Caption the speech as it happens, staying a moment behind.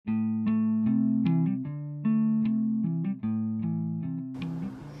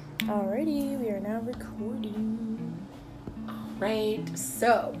Alrighty, we are now recording. Right,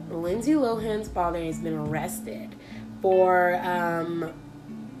 so Lindsay Lohan's father has been arrested for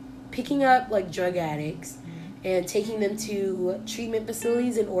picking up like drug addicts and taking them to treatment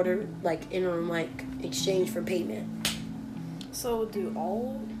facilities in order, like in like exchange for payment. So, do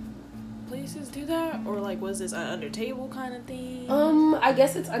all places do that, or like was this an under table kind of thing? I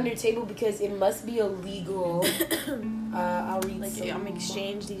guess it's under table because it must be illegal. I'll read. Like, I'm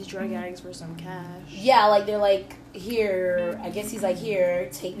exchange these drug addicts for some cash. Yeah, like they're like, here. I guess he's like, here,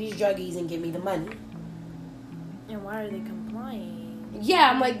 take these druggies and give me the money. And why are they complying? Yeah,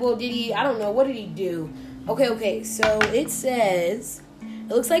 I'm like, well, did he? I don't know. What did he do? Okay. So it says,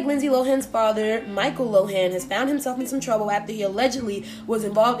 it looks like Lindsay Lohan's father, Michael Lohan, has found himself in some trouble after he allegedly was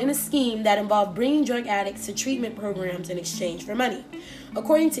involved in a scheme that involved bringing drug addicts to treatment programs in exchange for money.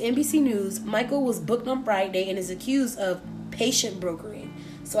 According to NBC News, Michael was booked on Friday and is accused of patient brokering.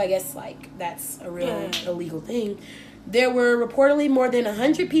 So I guess, like, that's a real illegal thing. There were reportedly more than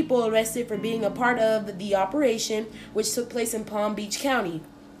 100 people arrested for being a part of the operation, which took place in Palm Beach County.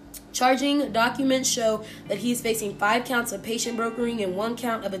 Charging documents show that he is facing 5 counts of patient brokering and 1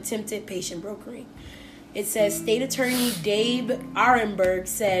 count of attempted patient brokering. It says State Attorney Dave Arenberg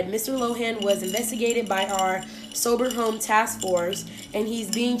said Mr. Lohan was investigated by our Sober Home Task Force, and he's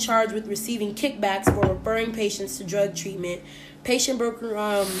being charged with receiving kickbacks for referring patients to drug treatment. Patient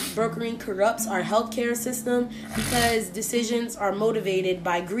brokering corrupts our healthcare system because decisions are motivated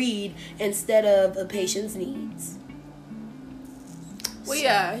by greed instead of a patient's needs. Well,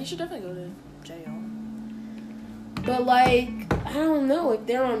 yeah, he should definitely go to jail. But, like, I don't know. If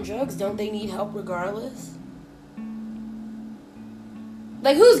they're on drugs, don't they need help regardless?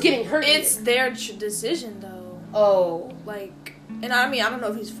 Like, who's getting hurt? It's their decision, though. Oh. Like, and I mean, I don't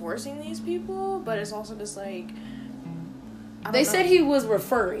know if he's forcing these people, but it's also just like... They said he was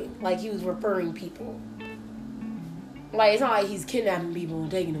referring. Like, he was referring people. Like, it's not like he's kidnapping people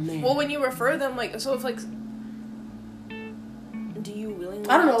and taking them there. Well, when you refer them, like, so if, like... Do you willingly...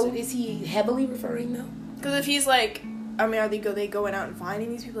 I don't know. Is he heavily referring, though? Because if he's like... I mean, are they going out and finding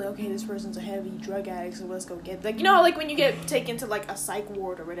these people? Like, okay, this person's a heavy drug addict, so let's go get... Like, you know, like, when you get taken to, like, a psych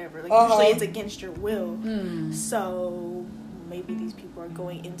ward or whatever. Like, usually it's against your will. So, maybe these people are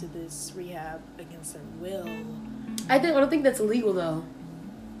going into this rehab against their will. I don't think that's illegal, though.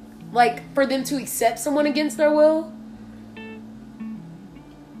 Like, for them to accept someone against their will?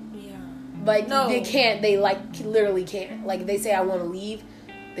 Yeah. Like, no. They can't. They, like, literally can't. Like, if they say, I want to leave,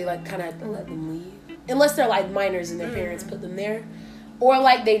 they, like, kind of have to let them leave. Unless they're, like, minors and their parents put them there. Or,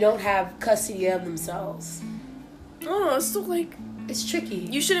 like, they don't have custody of themselves. Oh, it's still, like... It's tricky.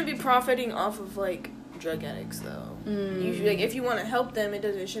 You shouldn't be profiting off of, like, drug addicts, though. You should, like, if you want to help them,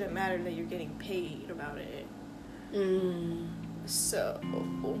 it shouldn't matter that you're getting paid about it. So...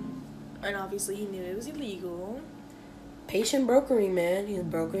 And obviously he knew it was illegal. Patient brokering, man. He was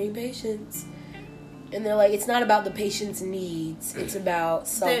brokering patients. And they're like, it's not about the patient's needs. It's about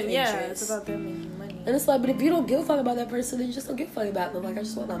self-interest. Yeah, it's about them making money. And it's like, but if you don't give a fuck about that person, then you just don't give a fuck about them. Like, I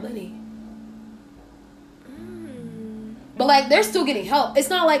just want my money. But, like, they're still getting help. It's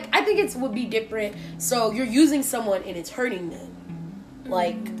not like, I think it would be different. So, you're using someone and it's hurting them.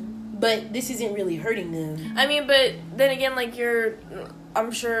 Like, but this isn't really hurting them. I mean, but then again, like,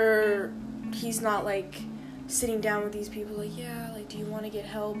 I'm sure he's not, like, sitting down with these people, like, yeah, like, do you want to get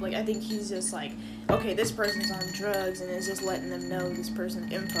help? Like, I think he's just like, okay, this person's on drugs, and is just letting them know this person's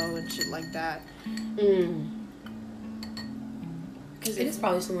info and shit like that. Because it is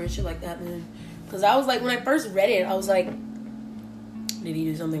probably some weird shit like that, man. Because I was like, when I first read it, I was like, did he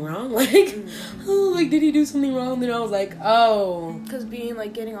do something wrong? Like, oh, like, did he do something wrong? Then I was like, oh. Because being,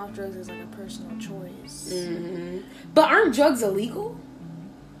 like, getting off drugs is, like, a personal choice. But aren't drugs illegal?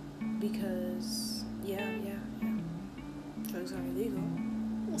 Because, yeah. Drugs are illegal.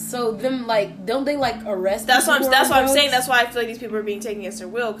 So them, like, don't they, like, arrest That's people what I'm drugs? saying. That's why I feel like these people are being taken against their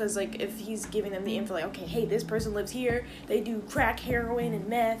will. Because, like, if he's giving them the info, like, okay, hey, this person lives here. They do crack, heroin, and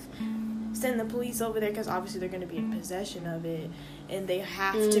meth. Send the police over there because obviously they're going to be in possession of it. And they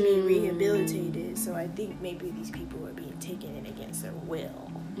have to be rehabilitated. So I think maybe these people are being taken in against their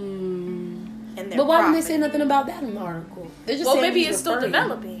will. And but why didn't they say nothing about that in the article? They're just saying maybe it's still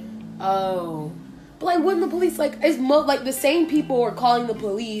developing. Oh. But, like, wouldn't the police, like, like, the same people are calling the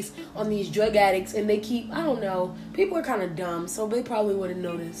police on these drug addicts, and they keep, I don't know, people are kind of dumb, so they probably wouldn't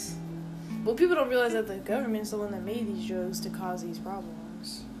notice. Well, people don't realize that the government's the one that made these drugs to cause these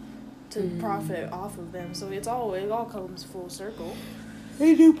problems, to profit off of them, so it all comes full circle.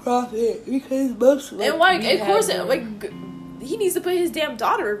 They do profit, because most, like, and, like, of course, like, he needs to put his damn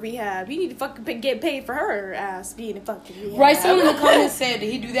daughter in rehab. He need to fucking get paid for her ass being in fucking rehab. Right, someone in the comments said,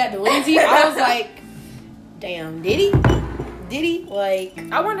 did he do that to Lindsay? I was like, damn, did he? Did he? Like,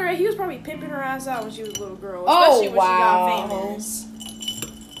 I wonder, he was probably pimping her ass out when she was a little girl. Oh, Especially when she got famous.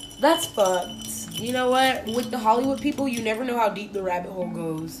 That's fucked. You know what? With the Hollywood people, you never know how deep the rabbit hole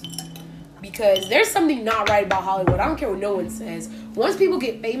goes. Because there's something not right about Hollywood. I don't care what no one says. Once people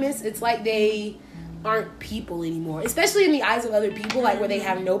get famous, it's like they aren't people anymore. Especially in the eyes of other people, like where they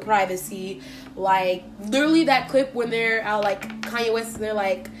have no privacy. Like, literally that clip when they're out, like, Kanye West, they're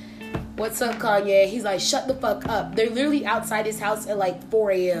like, what's up, Kanye? He's like, shut the fuck up. They're literally outside his house at like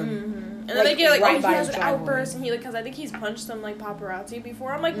 4 a.m. Mm-hmm. And then like, they get like, right oh, he has an driveway. outburst, and because I think he's punched some like paparazzi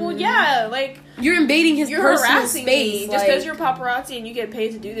before. I'm like, well, yeah, like you're invading his you're personal harassing space. me just because you're paparazzi and you get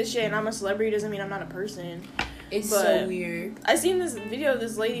paid to do this shit, and I'm a celebrity doesn't mean I'm not a person. It's But so weird. I seen this video of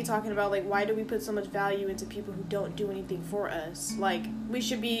this lady talking about like, why do we put so much value into people who don't do anything for us? Like, we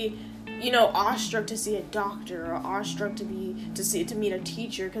should be, you know, awestruck to see a doctor or awestruck to meet a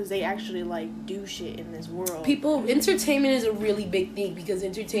teacher because they actually like do shit in this world. Entertainment is a really big thing because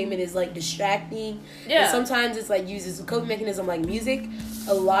entertainment is like distracting. Yeah. And sometimes it's like used as a coping mechanism, like music.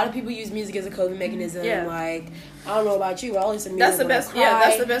 A lot of people use music as a coping mechanism. Yeah. Like, I don't know about you, but I listen to music That's when I cry.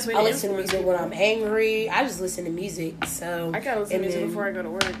 that's the best way to I listen to influence music when people. I'm angry. I just listen to music. So I gotta listen to music before I go to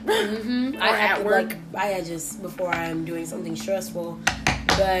work. Mm-hmm. Or at work. Before I'm doing something stressful.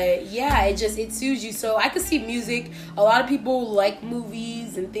 But yeah, it soothes you. So I could see music. A lot of people like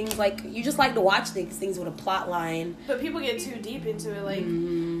movies and things like, you just like to watch things with a plot line. But people get too deep into it. Like,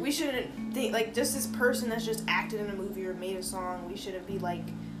 we shouldn't think, like, just this person that's just acted in a movie or made a song, we shouldn't be like,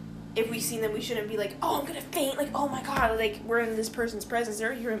 if we seen them, we shouldn't be like, oh, I'm gonna faint, like, oh my god, like, we're in this person's presence.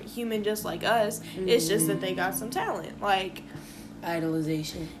 They're human just like us. It's just that they got some talent. Like,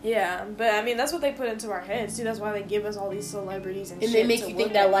 idolization. Yeah, but I mean, that's what they put into our heads too. That's why they give us all these celebrities and shit. And they make you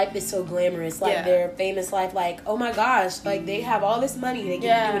think that life is so glamorous, like their famous life. Like, oh my gosh, like they have all this money, they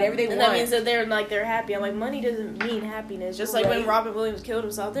can do whatever they want. And that means that they're happy. I'm like, money doesn't mean happiness. Just like when Robin Williams killed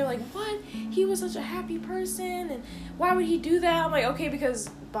himself, they're like, what? He was such a happy person, and why would he do that? I'm like, okay, because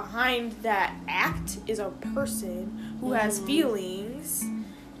behind that act is a person who has feelings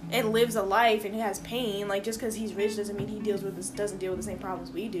and lives a life and has pain. Like, just because he's rich doesn't mean he doesn't deal with the same problems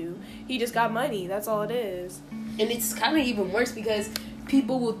we do. He just got money. That's all it is. And it's kind of even worse because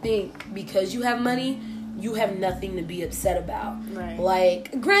people will think because you have money, you have nothing to be upset about. Right.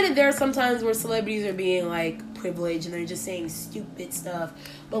 Like, granted, there are some times where celebrities are being, like, privileged and they're just saying stupid stuff.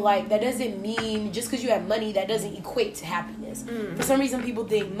 But, like, that doesn't mean, just because you have money, that doesn't equate to happiness. For some reason, people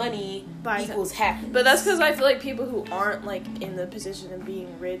think money equals happiness. But that's because I feel like people who aren't, like, in the position of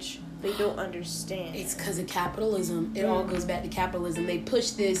being rich, they don't understand. It's because of capitalism. It all goes back to capitalism. They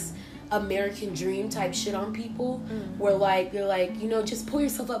push this American dream type shit on people where like they're like, you know, just pull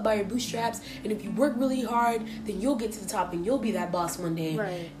yourself up by your bootstraps, and if you work really hard, then you'll get to the top and you'll be that boss one day.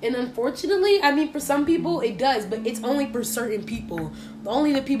 Right. And unfortunately, I mean, for some people it does, but it's only for certain people.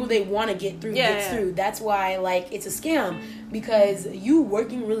 Only the people they want to get through gets through. That's why, like, it's a scam, because you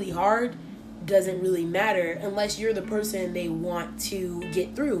working really hard doesn't really matter unless you're the person they want to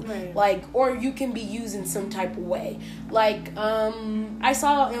get through. Right. Like, or you can be used in some type of way. Like, I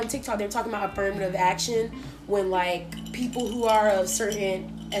saw on TikTok they're talking about affirmative action when, like, people who are of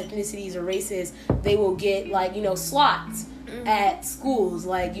certain ethnicities or races, they will get, like, you know, slots at schools.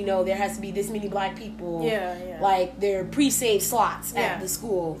 Like, you know, there has to be this many black people. Yeah. Like, they're pre-saved slots at the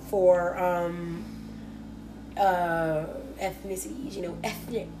school for ethnicities, you know,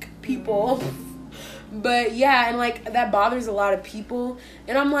 ethnic people. But yeah, and like that bothers a lot of people,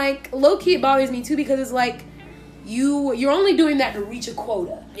 and I'm like, low-key it bothers me too, because it's like you're only doing that to reach a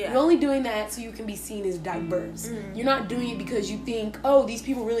quota. You're only doing that so you can be seen as diverse. You're not doing it because you think, oh, these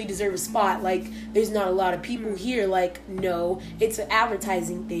people really deserve a spot, like there's not a lot of people here. Like, no, it's an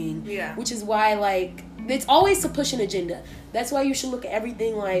advertising thing. Which is why, like, it's always to push an agenda. That's why you should look at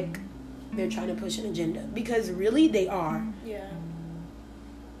everything like they're trying to push an agenda, because really they are.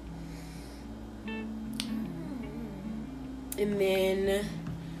 And then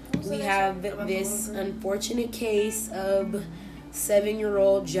we have this unfortunate case of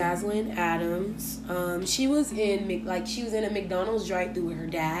 7-year-old Jaslyn Adams. She was in a McDonald's drive-thru with her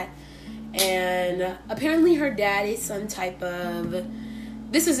dad, and apparently her dad is some type of.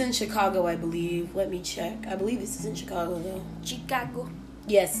 This is in Chicago, I believe. Let me check. I believe this is in Chicago, though. Chicago.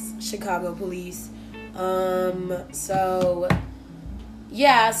 Yes, Chicago police. So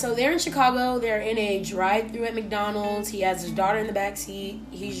they're in Chicago. They're in a drive-thru at McDonald's. He has his daughter in the back seat.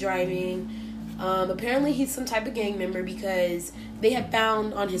 He's driving. Apparently he's some type of gang member, because they had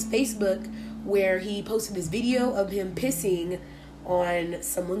found on his Facebook where he posted this video of him pissing on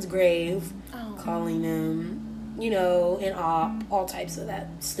someone's grave, calling them, you know, an op, all types of that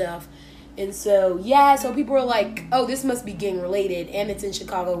stuff. And so, yeah, so people are like, oh, this must be gang related. And it's in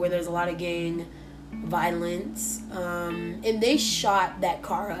Chicago where there's a lot of gang violence. And they shot that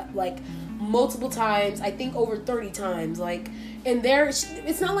car up, like, multiple times. I think over 30 times. Like, and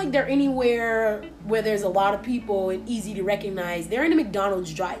it's not like they're anywhere where there's a lot of people and easy to recognize. They're in a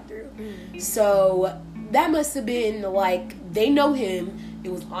McDonald's drive-thru. So that must have been, like, they know him.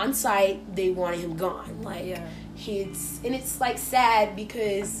 It was on site. They wanted him gone. Like, it's, like, sad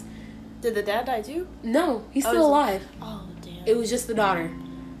because... Did the dad die too? No, he's still alive. Oh, damn. It was just the daughter,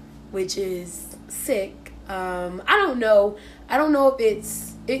 which is sick. I don't know. I don't know if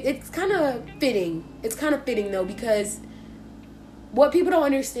it's kind of fitting. It's kind of fitting, though, because what people don't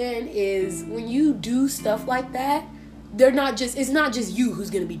understand is when you do stuff like that, it's not just you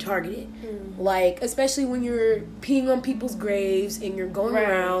who's going to be targeted. Like, especially when you're peeing on people's graves and you're going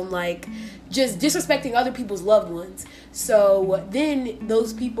around, like, just disrespecting other people's loved ones. So then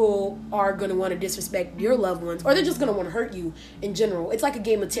those people are going to want to disrespect your loved ones, or they're just going to want to hurt you in general. It's like a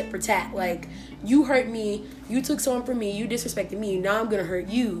game of tit for tat. Like, you hurt me, you took someone from me, you disrespected me, now I'm going to hurt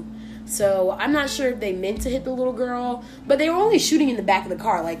you. So I'm not sure if they meant to hit the little girl, but they were only shooting in the back of the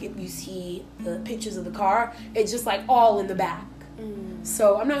car. Like, if you see the pictures of the car, it's just like all in the back.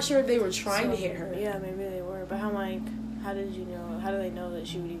 So I'm not sure if they were trying to hit her. Yeah, maybe they were. But how did you know? How do they know that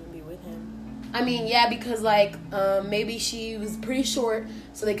she would even be with him? I mean, yeah, because, like, maybe she was pretty short,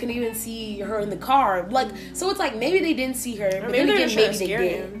 so they couldn't even see her in the car. Like, so it's like maybe they didn't see her, but maybe then again, maybe they scare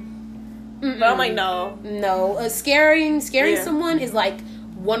did. him. But I'm like, no. Scaring someone is like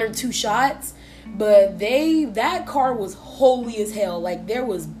 1 or 2 shots, but that car was holy as hell. Like, there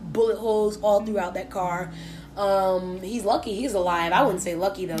was bullet holes all throughout that car. He's lucky he's alive. I wouldn't say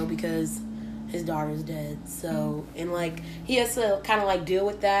lucky though, because his daughter's dead. So, and like, he has to kind of like deal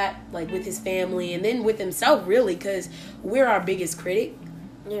with that, like with his family and then with himself, really, because we're our biggest critic.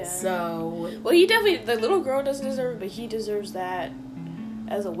 Yeah. So, well, he definitely, the little girl doesn't deserve it, but he deserves that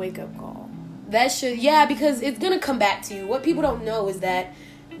as a wake up call. That should, yeah, because it's gonna come back to you. What people don't know is that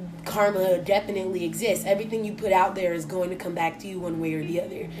karma definitely exists. Everything you put out there is going to come back to you one way or the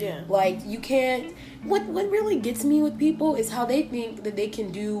other. Yeah. Like, you can't... What really gets me with people is how they think that they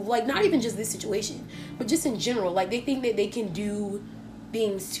can do... Like, not even just this situation, but just in general. Like, they think that they can do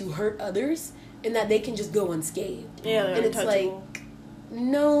things to hurt others and that they can just go unscathed. Yeah, they're and untouchable. It's like...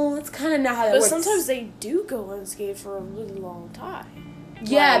 No, it's kind of not how that works. But sometimes they do go unscathed for a really long time.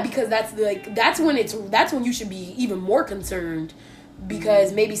 Yeah, like, because that's when you should be even more concerned.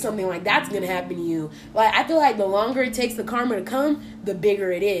 Because maybe something like that's gonna happen to you. Like, I feel like the longer it takes the karma to come, the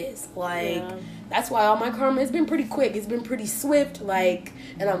bigger it is. Like, that's why all my karma, it's been pretty quick. It's been pretty swift. Like,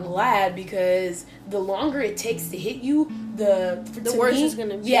 and I'm glad, because the longer it takes to hit you, the worse it's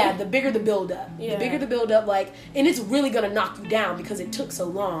gonna be. Yeah, the bigger the build up. Yeah. The bigger the build up, like, and it's really gonna knock you down because it took so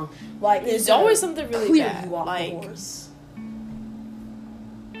long. Like, there's always something really clear bad, you off like the horse.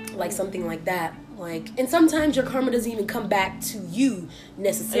 Like something like that. Like, and sometimes your karma doesn't even come back to you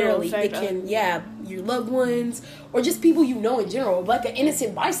necessarily. It can, your loved ones or just people you know in general, like an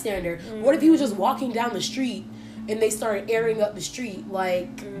innocent bystander. What if he was just walking down the street and they started airing up the street?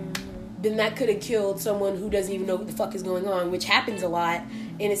 Like, then that could have killed someone who doesn't even know what the fuck is going on, which happens a lot.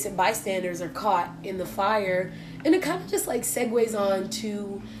 Innocent bystanders are caught in the fire, and it kind of just like segues on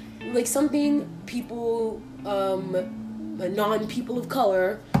to like something people, non-people of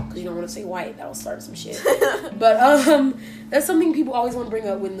color, because you don't want to say white, that'll start some shit. But that's something people always want to bring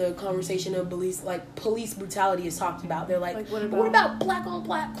up when the conversation of police brutality is talked about. They're like what about black on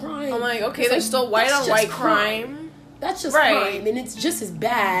black crime? I'm like, okay, there's still white on white crime. That's just crime, and it's just as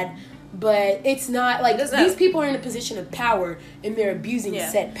bad. But it's not like these people are in a position of power and they're abusing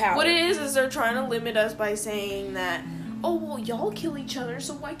said power. What it is they're trying to limit us by saying that, oh, well, y'all kill each other,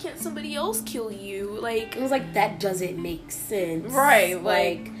 so why can't somebody else kill you? Like, it was like, that doesn't make sense. Right.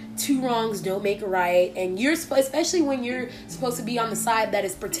 Like, 2 wrongs don't make a right. And you're, especially when you're supposed to be on the side that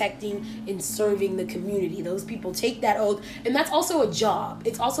is protecting and serving the community. Those people take that oath. And that's also a job.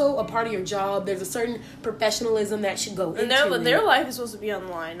 It's also a part of your job. There's a certain professionalism that should go into it. And their life is supposed to be on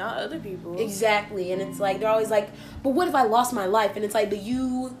the line, not other people's. Exactly. And it's like, they're always like, but what if I lost my life? And it's like, but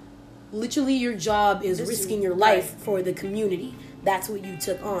you... Literally, your job is risking your life for the community. That's what you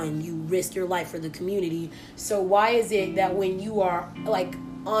took on. You risked your life for the community. So why is it that when you are, like,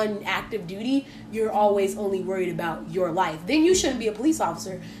 on active duty, you're always only worried about your life? Then you shouldn't be a police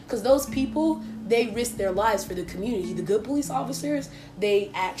officer, because those people, they risk their lives for the community. The good police officers,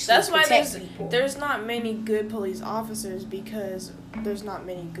 they actually protect people. There's not many good police officers, because there's not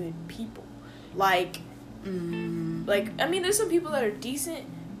many good people. Like, I mean, there's some people that are decent,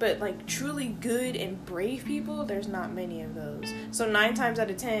 but, like, truly good and brave people, there's not many of those. So 9 times out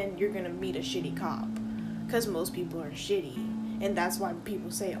of 10, you're gonna meet a shitty cop. Because most people are shitty. And that's why people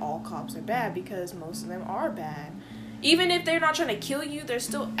say all cops are bad, because most of them are bad. Even if they're not trying to kill you, they're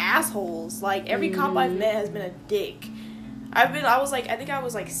still assholes. Like, every cop I've met has been a dick. I think I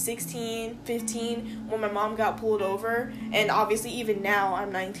was like 16, 15 when my mom got pulled over, and obviously even now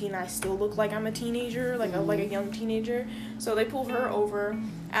I'm 19, I still look like I'm a teenager, like a young teenager. So they pulled her over,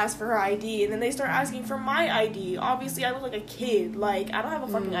 asked for her ID, and then they start asking for my ID. Obviously I look like a kid, like I don't have a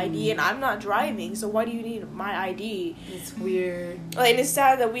fucking ID, and I'm not driving, so why do you need my ID? It's weird. Like, and it's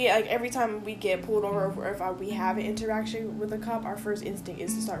sad that we, like, every time we get pulled over, or if we have an interaction with a cop, our first instinct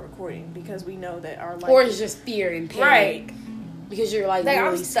is to start recording, because we know that our life, or it's just fear and panic. Right. Because you're like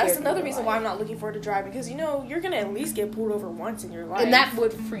really scared. That's another reason why I'm not looking forward to driving, because, you know, you're gonna at least get pulled over once in your life. And that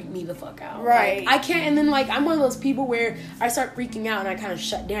would freak me the fuck out. Right. Like, I can't, and then, like, I'm one of those people where I start freaking out and I kind of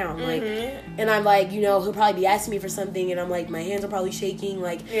shut down. Like, and I'm like, you know, he'll probably be asking me for something, and I'm like, my hands are probably shaking.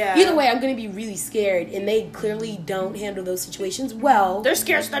 Like, either way, I'm gonna be really scared, and they clearly don't handle those situations well. They're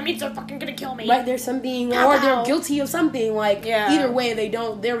scared, so that means they're fucking gonna kill me. Like, there's something, or they're guilty of something. Like, either way,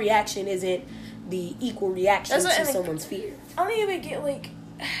 their reaction isn't the equal reaction to someone's fear. I don't even get, like,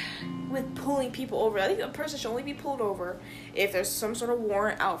 with pulling people over. I think a person should only be pulled over if there's some sort of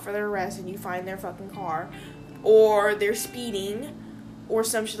warrant out for their arrest and you find their fucking car, or they're speeding, or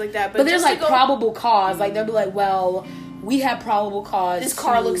some shit like that. But there's, like, probable cause. Like, they'll be like, well, we have probable cause. This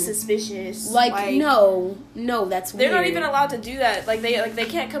car looks suspicious. Like, no, that's weird. They're not even allowed to do that. Like, they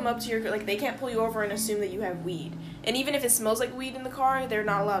can't come up to your, like, they can't pull you over and assume that you have weed. And even if it smells like weed in the car, they're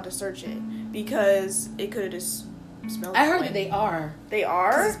not allowed to search it, because it could have just smelled. I heard that they are. They are?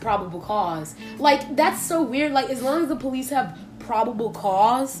 Because it's probable cause. Like, that's so weird. Like, as long as the police have probable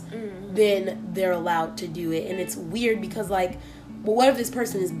cause, then they're allowed to do it. And it's weird because, like, well, what if this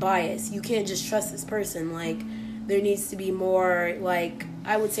person is biased? You can't just trust this person. Like, there needs to be more, like,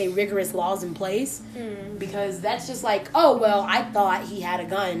 I would say rigorous laws in place. Because that's just like, oh, well, I thought he had a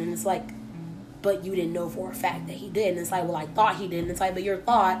gun. And it's like, but you didn't know for a fact that he did. And it's like, well, I thought he did. And it's like, but your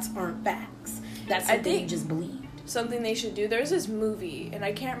thoughts aren't facts. That's something you just believed. Something they should do. There's this movie, and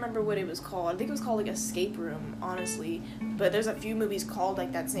I can't remember what it was called. I think it was called, like, Escape Room, honestly. But there's a few movies called,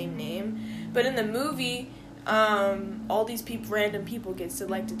 like, that same name. But in the movie, all these random people get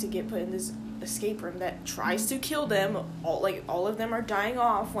selected to get put in this escape room that tries to kill them. All of them are dying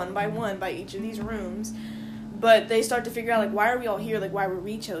off one by each of these rooms. But they start to figure out, like, why are we all here? Like, why were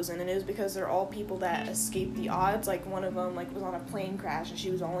we chosen? And it was because they're all people that escaped the odds. Like, one of them, like, was on a plane crash, and she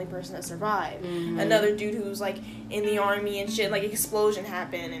was the only person that survived. Another dude who was, like, in the army and shit, like, explosion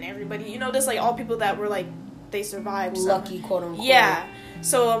happened, and everybody, you know, just, like, all people that were, like, they survived. Lucky, quote unquote. Yeah.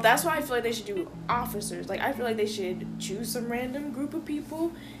 So that's why I feel like they should do officers. Like, I feel like they should choose some random group of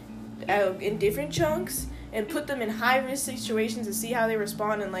people in different chunks and put them in high-risk situations and see how they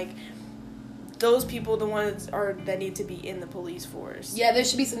respond, and, like, those people, the ones that need to be in the police force. Yeah, there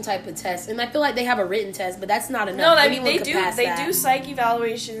should be some type of test, and I feel like they have a written test, but that's not enough. No, I mean, they do psych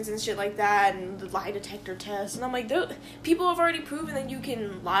evaluations and shit like that, and the lie detector tests, and I'm like, people have already proven that you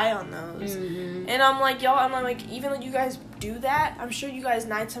can lie on those, and I'm like, even though you guys do that, I'm sure you guys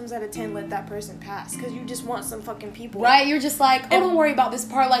 9 times out of 10 let that person pass, because you just want some fucking people. Right, you're just like, oh, don't worry about this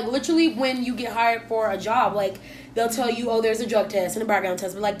part. Like, literally, when you get hired for a job, like, they'll tell you, oh, there's a drug test and a background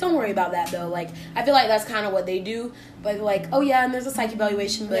test, but, like, don't worry about that, though. Like, I feel like that's kind of what they do, but, like, oh, yeah, and there's a psych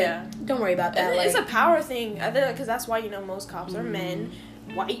evaluation, but don't worry about that. And it's a power thing, I think, because that's why, you know, most cops are men,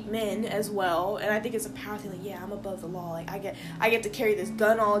 white men as well, and I think it's a power thing. Like, yeah, I'm above the law. Like, I get to carry this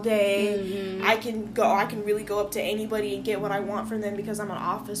gun all day. I can really go up to anybody and get what I want from them because I'm an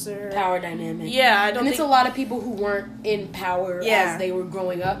officer. Power dynamic. Yeah, it's a lot of people who weren't in power as they were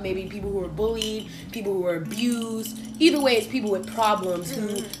growing up. Maybe people who were bullied, people who were abused. Either way, it's people with problems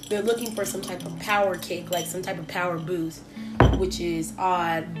who they're looking for some type of power kick, like some type of power boost, which is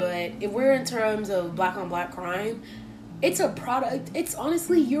odd. But if we're in terms of black on black crime, it's a product. It's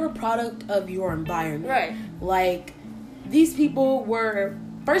honestly, you're a product of your environment. Right. Like, these people were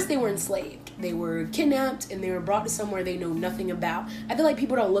enslaved. They were kidnapped and they were brought to somewhere they know nothing about. I feel like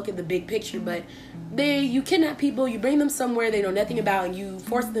people don't look at the big picture, but you kidnap people, you bring them somewhere they know nothing about, and you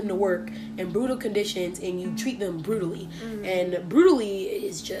force them to work in brutal conditions, and you treat them brutally. And brutally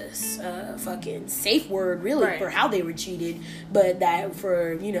is just a fucking safe word, really, for how they were treated. But that,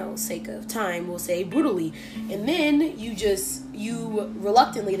 for, you know, sake of time, we'll say brutally. And then you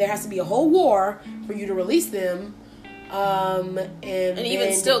reluctantly, there has to be a whole war for you to release them. And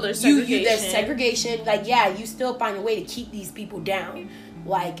even still, there's segregation. There's segregation. Like, yeah, you still find a way to keep these people down.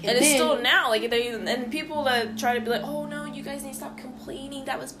 Like, and it's still now. Like, and people that try to be like, oh no, you guys need to stop complaining.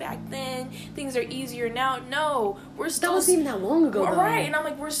 That was back then. Things are easier now. No, we're still. That wasn't even that long ago, though. Right? And I'm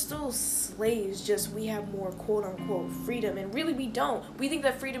like, we're still slaves. Just we have more quote unquote freedom, and really we don't. We think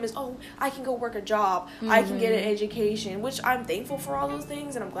that freedom is, oh, I can go work a job, I can get an education, which I'm thankful for all those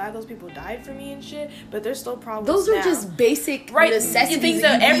things, and I'm glad those people died for me and shit. But there's still problems. Those are now. Just basic necessities, things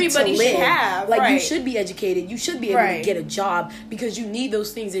that everybody should have. Like, you should be educated. You should be able to get a job because you need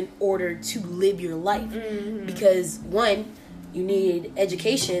those things in order to live your life. Because one, you need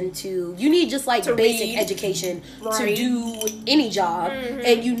education you need just like to basic read. Education to do any job,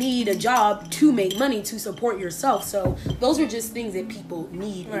 and you need a job to make money to support yourself. So those are just things that people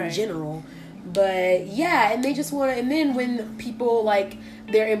need in general. But yeah, and they just want to, and then when people like,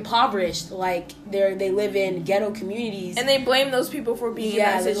 they're impoverished, like they live in ghetto communities, and they blame those people for being in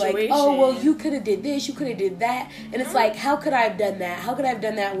that situation. Like, oh well, you could have did this, you could have did that, and it's like, how could I have done that? How could I have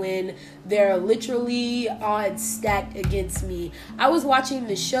done that when there are literally odds stacked against me? I was watching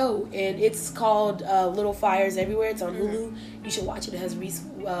the show, and it's called Little Fires Everywhere. It's on Hulu. You should watch it. It has Reese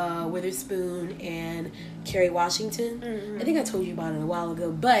Witherspoon and Kerry Washington. I think I told you about it a while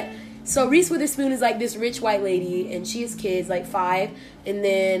ago, but. So Reese Witherspoon is like this rich white lady, and she has kids, like 5. And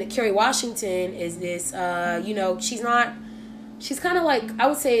then Kerry Washington is this, she's kind of like, I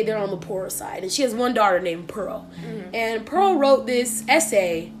would say they're on the poorer side. And she has one daughter named Pearl. And Pearl wrote this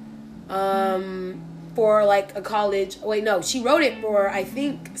essay for like a college. Wait, no, she wrote it for, I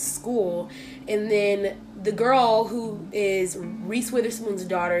think, school. And then the girl who is Reese Witherspoon's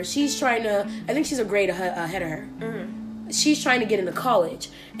daughter, she's trying to, I think she's a grade ahead of her. She's trying to get into college,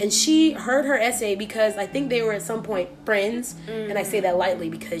 and she heard her essay because I think they were at some point friends, and I say that lightly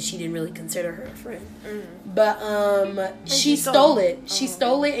because she didn't really consider her a friend. But she stole it. She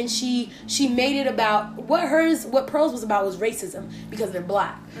stole it, and she made it about what Pearl's was about was racism because they're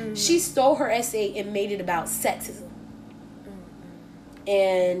black. She stole her essay and made it about sexism.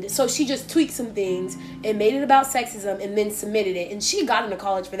 And so she just tweaked some things and made it about sexism and then submitted it. And she got into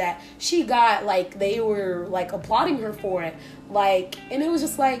college for that. She got, like, they were, like, applauding her for it. Like, and it was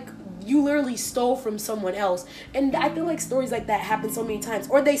just like, you literally stole from someone else. And I feel like stories like that happen so many times.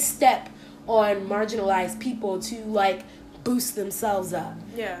 Or they step on marginalized people to, like, boost themselves up.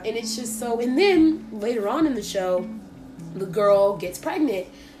 Yeah. And it's just so... And then, later on in the show, the girl gets pregnant.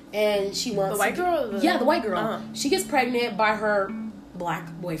 And she wants... The white girl? Yeah, the white girl. She gets pregnant by her...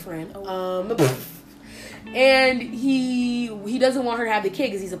 black boyfriend, and he doesn't want her to have the kid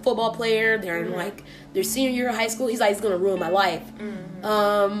because he's a football player. They're in like their senior year of high school. He's like, it's gonna ruin my life.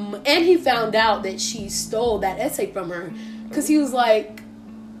 And he found out that she stole that essay from her because he was like,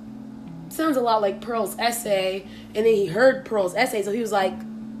 sounds a lot like Pearl's essay. And then he heard Pearl's essay, so he was like,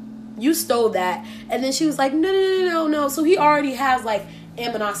 you stole that. And then she was like, no. So he already has like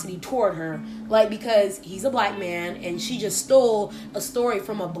animosity toward her, like, because he's a black man and she just stole a story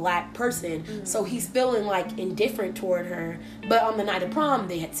from a black person. So he's feeling like indifferent toward her. But on the night of prom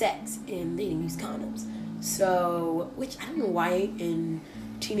they had sex and they didn't use condoms. So, which I don't know why in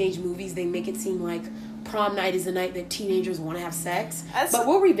teenage movies they make it seem like prom night is the night that teenagers want to have sex. But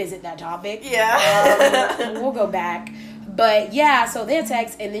we'll revisit that topic. We'll go back. But yeah, so they had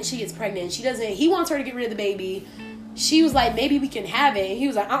sex and then she gets pregnant. He wants her to get rid of the baby. She was like, maybe we can have it. And he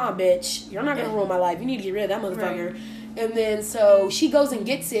was like, bitch, you're not going to ruin my life. You need to get rid of that motherfucker. Right. And then so she goes and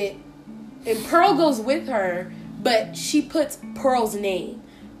gets it. And Pearl goes with her, but she puts Pearl's name.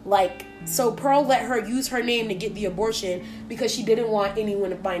 Like, so Pearl let her use her name to get the abortion because she didn't want anyone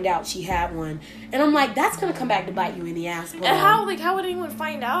to find out she had one. And I'm like, that's going to come back to bite you in the ass. Bro. And how would anyone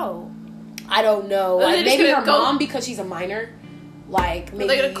find out? I don't know. Like, maybe her mom because she's a minor. Like, maybe... Are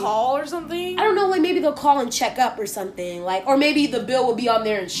they gonna call or something? I don't know, like, maybe they'll call and check up or something. Like, or maybe the bill will be on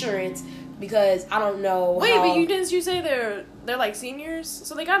their insurance because I don't know. Wait, but you say they're like seniors?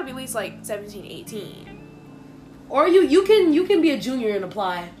 So they gotta be at least like 17, 18. Or you can be a junior and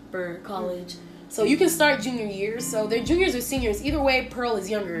apply for college. So you can start junior year. So they're juniors or seniors. Either way, Pearl is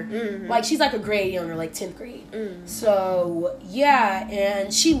younger. Like, she's like a grade younger, like 10th grade. So, yeah,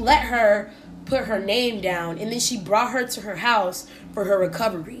 and she let her put her name down, and then she brought her to her house for her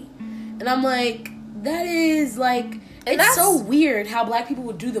recovery. And I'm like, that is like, it's so weird how black people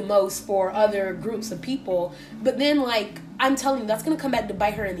would do the most for other groups of people, but then, like, I'm telling you, that's gonna come back to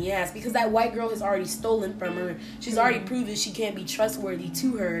bite her in the ass because that white girl has already stolen from her. She's already proved that she can't be trustworthy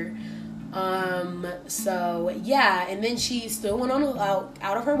to her. So yeah, and then she still went on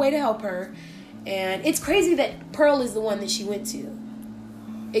out of her way to help her, and it's crazy that Pearl is the one that she went to.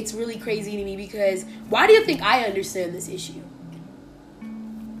 It's really crazy to me because why do you think I understand this issue?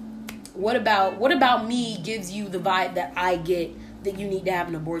 What about me gives you the vibe that I get that you need to have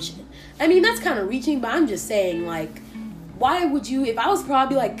an abortion. I mean, that's kind of reaching, but I'm just saying, like, why would you, if I was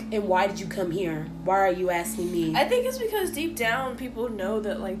probably like, and why did you come here? Why are you asking me? I think it's because deep down people know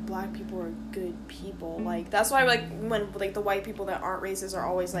that, like, black people are good people. Like, that's why, like, when, like, the white people that aren't racist are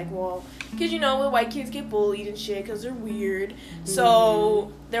always like, well, because, you know, the white kids get bullied and shit because they're weird.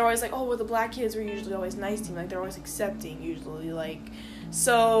 So they're always like, oh, well, the black kids were usually always nice to me. Like, they're always accepting, usually. Like,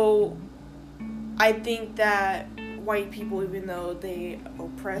 so I think that white people, even though they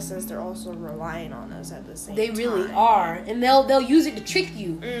oppress us, they're also relying on us at the same time. They really are, and they'll use it to trick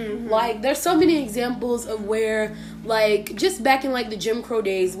you. Like, there's so many examples of where, like, just back in, like, the Jim Crow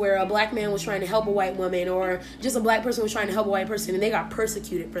days, where a black man was trying to help a white woman, or just a black person was trying to help a white person, and they got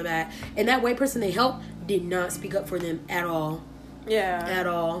persecuted for that. And that white person they helped did not speak up for them at all. Yeah. At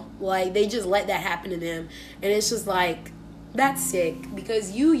all. Like, they just let that happen to them, and it's just like, that's sick,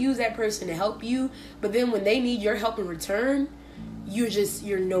 because you use that person to help you, but then when they need your help in return,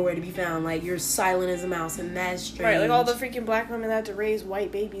 you're nowhere to be found. Like, you're silent as a mouse, and that's strange. Right, like all the freaking black women that had to raise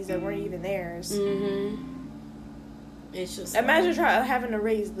white babies that weren't even theirs. It's just imagine having to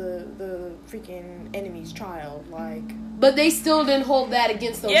raise the freaking enemy's child, like. But they still didn't hold that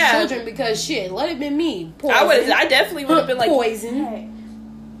against those children, because shit, let it been me. Poison. I definitely would have been like, poison. Hey,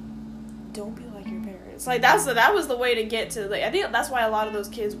 don't be like your parents. Like, that was the way to get to, like, I think that's why a lot of those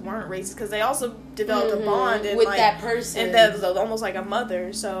kids weren't racist, because they also developed a bond and, with like, that person, and that was almost like a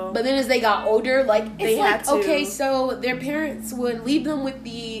mother. So, but then as they got older, like, it's they like, had to. okay, so their parents would leave them with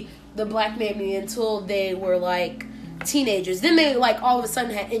the black baby until they were like teenagers. Then they, like, all of a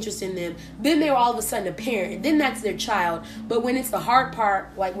sudden had interest in them. Then they were all of a sudden a parent. Then that's their child. But when it's the hard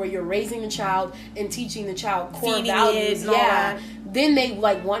part, like, where you're raising the child and teaching the child core feeding values, it and all that. Then they,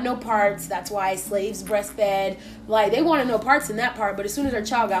 like, want no parts. That's why slaves breastfed. Like, they wanted no parts in that part. But as soon as our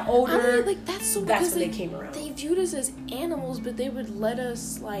child got older, I mean, like, that's when they came around. They viewed us as animals, but they would let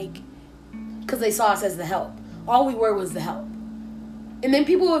us, like, because they saw us as the help. All we were was the help. And then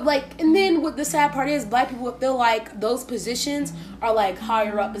people would, like, and then what the sad part is, black people would feel like those positions are, like,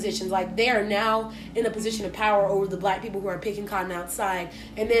 higher up positions. Like, they are now in a position of power over the black people who are picking cotton outside.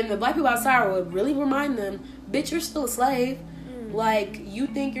 And then the black people outside would really remind them, bitch, you're still a slave. Like, you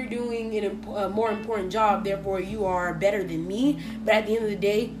think you're doing a more important job, therefore you are better than me. But at the end of the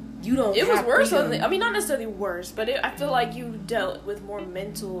day, you don't. It was worse on I mean, not necessarily worse, but I feel like you dealt with more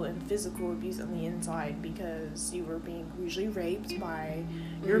mental and physical abuse on the inside because you were being usually raped by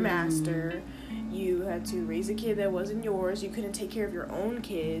your master. You had to raise a kid that wasn't yours. You couldn't take care of your own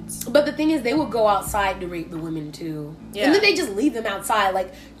kids. But the thing is, they would go outside to rape the women too. Yeah. And then they just leave them outside.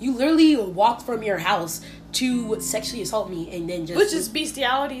 Like, you literally walked from your house to sexually assault me and then just... Which is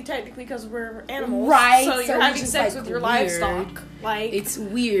bestiality, technically, because we're animals. Right. So you're having sex, like, with your livestock. Like, it's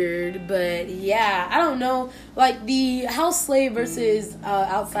weird, but yeah, I don't know. Like, the house slave versus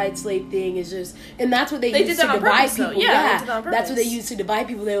outside slave thing is just... And that's what they use to divide people. Yeah, they did that on purpose. That's what they use to divide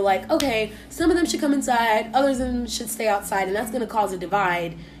people. They were like, okay, some of them should come inside, others of them should stay outside, and that's going to cause a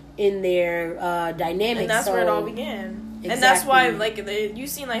divide in their dynamics. And that's where it all began. Exactly. And that's why, like, you've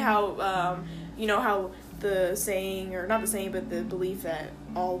seen, like, how, you know, how the saying, or not the saying, but the belief that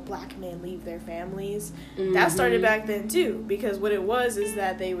all black men leave their families, that started back then, too. Because what it was is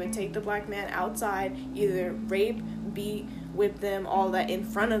that they would take the black man outside, either rape, beat, whip them, all that in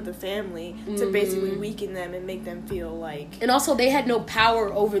front of the family to basically weaken them and make them feel like... And also, they had no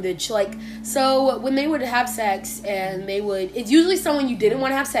power over the... Like, so when they would have sex, and they would... It's usually someone you didn't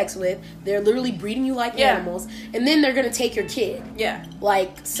want to have sex with. They're literally breeding you like animals. And then they're going to take your kid. Yeah.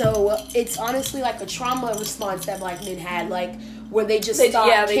 Like, so it's honestly like a trauma response that black men had. Like, where they just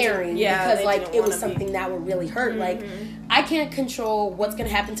stopped caring. Because, like, it was something that would really hurt. Like, I can't control what's going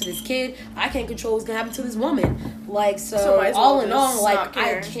to happen to this kid. I can't control what's going to happen to this woman. Like, so all in all, like,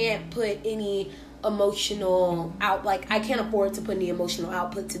 I can't put any emotional like, I can't afford to put any emotional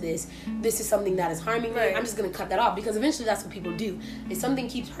output to this. This is something that is harming me. I'm just going to cut that off, because eventually that's what people do. If something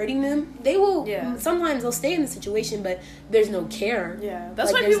keeps hurting them, they will, sometimes they'll stay in the situation, but there's no care. Yeah,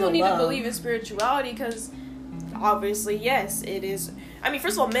 that's why people need to believe in spirituality, because obviously, yes, it is. I mean,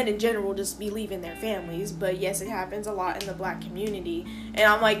 first of all, men in general just be leaving their families, but yes, it happens a lot in the black community.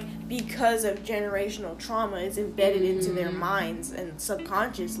 And I'm like, because of generational trauma, it's embedded into their minds and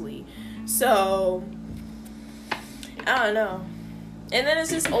subconsciously. So, I don't know. And then it's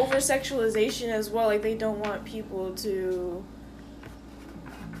this over-sexualization as well. Like, they don't want people to...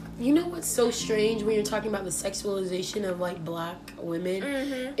 You know what's so strange when you're talking about the sexualization of, like, black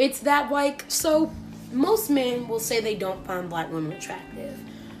women? It's that, like, so... Most men will say they don't find black women attractive.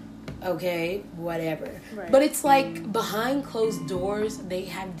 Okay, whatever. Right. But it's like, behind closed doors, they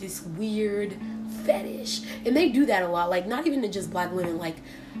have this weird fetish. And they do that a lot. Like, not even to just black women, like,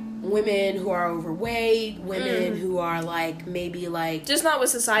 women who are overweight, women who are, like, maybe, like... just not what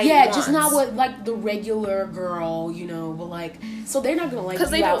society wants. just not what, like, the regular girl, you know, but, like... So they're not gonna like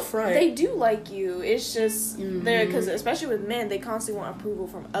you out front. They do like you. It's just... they're... Because especially with men, they constantly want approval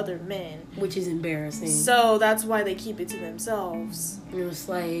from other men. Which is embarrassing. So that's why they keep it to themselves. And it's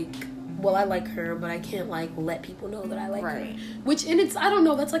like... well, I like her, but I can't, like, let people know that I like her. Right. Which, and it's, I don't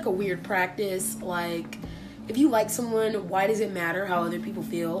know, that's, like, a weird practice. Like, if you like someone, why does it matter how other people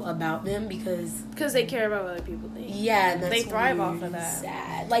feel about them? Because they care about what other people think. Yeah, and that's they thrive weird off of that.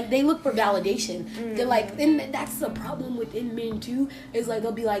 Sad. Like, they look for validation. They're like, and that's the problem within men too. Is like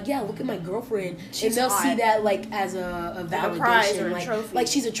they'll be like, yeah, look at my girlfriend, and they'll see that like as a validation, like a prize or like, a trophy. like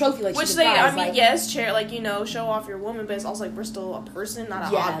she's a trophy, like which she's they, a prize. I mean, like, yes, like, you know, show off your woman, but it's also like we're still a person,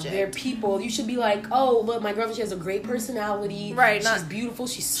 not an object. They're people. You should be like, oh, look, my girlfriend, she has a great personality. Right. She's beautiful.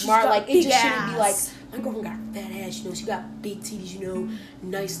 She's smart. Like, it just shouldn't be like, my girlfriend got a fat ass, you know, she got big titties, you know,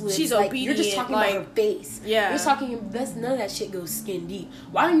 nice lips. She's like, obedient. You're just talking about her face. Yeah. You're just talking, none of that shit goes skin deep.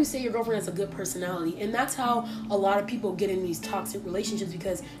 Why don't you say your girlfriend has a good personality? And that's how a lot of people get in these toxic relationships,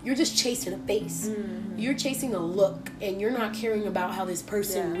 because you're just chasing a face. You're chasing a look, and you're not caring about how this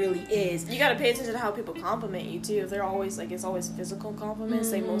person really is. You gotta pay attention to how people compliment you, too. If they're always, like, it's always physical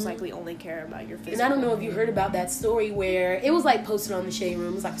compliments, they most likely only care about your physical. And I don't know if you heard about that story where it was, like, posted on the Shade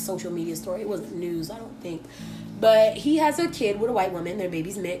Room. It was, like, a social media story. It wasn't news, I don't think. But he has a kid with a white woman. Their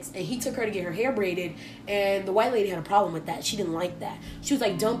baby's mixed. And he took her to get her hair braided. And the white lady had a problem with that. She didn't like that. She was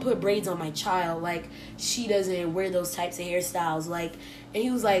like, don't put braids on my child. Like, she doesn't wear those types of hairstyles. Like, and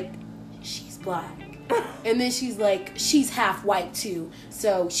he was like, she's black. And then she's like, she's half white too,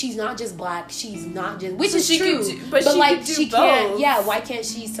 so she's not just black, she's not just, which is true, but she like, could do she both. can't, why can't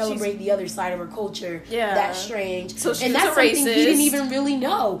she celebrate the other side of her culture? That's strange. So she's and that's a something racist. he didn't even really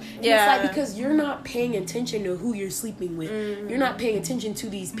know. And it's like, because you're not paying attention to who you're sleeping with. You're not paying attention to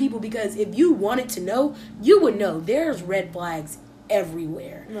these people, because if you wanted to know, you would know. There's red flags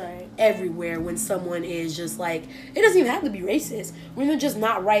everywhere. Right. Everywhere when someone is just like, it doesn't even have to be racist. When they're just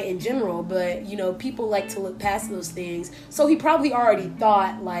not right in general, but, you know, people like to look past those things. So he probably already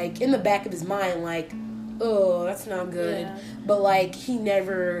thought, like, in the back of his mind, like, oh, that's not good. Yeah. But, like, he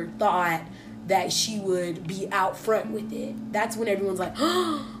never thought that she would be out front with it. That's when everyone's like,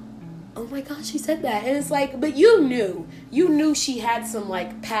 oh my gosh, she said that. And it's like, but you knew she had some,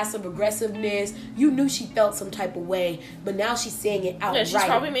 like, passive aggressiveness. You knew she felt some type of way, but now she's saying it outright. Yeah, she's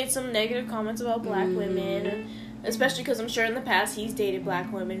probably made some negative comments about black women, especially because I'm sure in the past he's dated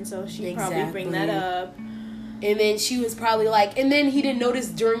black women, so she'd probably bring that up. And then she was probably like, and then he didn't notice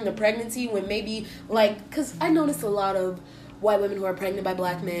during the pregnancy when maybe, like, because I noticed a lot of white women who are pregnant by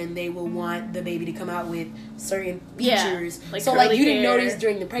black men, they will want the baby to come out with certain features. Like, so, like, you didn't notice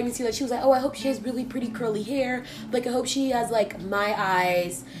during the pregnancy, like, she was like, oh, I hope she has really pretty curly hair. Like, I hope she has, like, my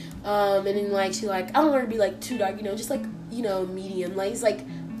eyes. And then, like, she, like, I don't want her to be, like, too dark, you know, just, like, you know, medium. Like, it's, like,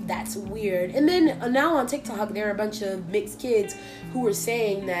 that's weird. And then, now on TikTok, there are a bunch of mixed kids who are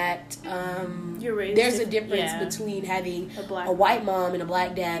saying that there's a difference between having a white mom and a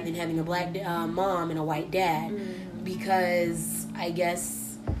black dad than having a black mom and a white dad. Because I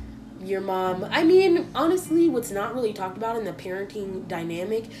guess your mom, I mean, honestly, what's not really talked about in the parenting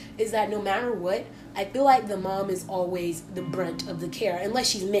dynamic is that no matter what, I feel like the mom is always the brunt of the care, unless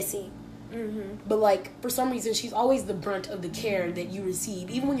she's missing. But, like, for some reason, she's always the brunt of the care that you receive.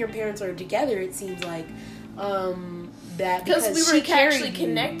 Even when your parents are together, it seems like that because we were actually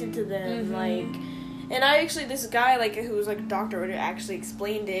connected to them, like. And I actually, this guy, like, who was, like, a doctor, actually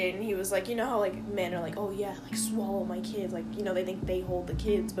explained it, and he was like, you know how, like, men are like, oh, yeah, like, swallow my kids, like, you know, they think they hold the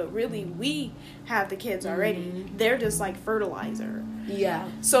kids, but really, we have the kids already. They're just, like, fertilizer. Yeah.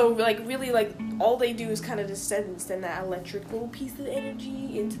 So, like, really, like, all they do is kind of just send that electric little piece of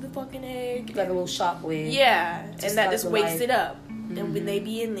energy into the fucking egg. Like a little shockwave. Yeah, and that just wakes it up, and when they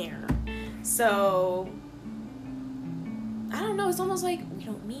be in there. So, I don't know, it's almost like we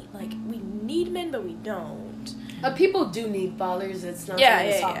don't need, like, we need men, but we don't. People do need fathers. It's not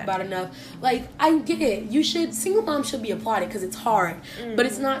something to talk about enough. Like, I get it. Single mom should be applauded because it's hard, but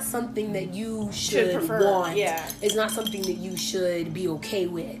it's not something that you should want. Yeah. It's not something that you should be okay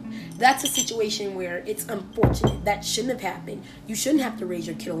with. That's a situation where it's unfortunate. That shouldn't have happened. You shouldn't have to raise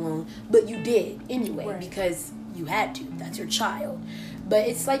your kid alone, but you did anyway because you had to. That's your child. But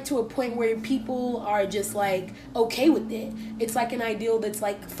it's, like, to a point where people are just, like, okay with it. It's, like, an ideal that's,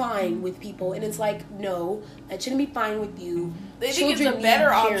 like, fine with people. And it's, like, no, that shouldn't be fine with you. They think it's a better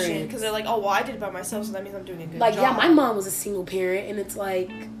option because they're like, oh, well, I did it by myself, so that means I'm doing a good job. Like, yeah, my mom was a single parent, and it's,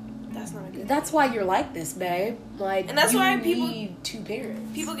 like, That's not a good That's why you're like this, babe. Like, and that's you why people need 2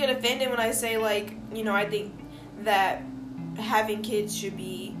 parents. People get offended when I say, like, you know, I think that having kids should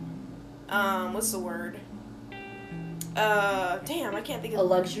be, what's the word? Damn, I can't think of a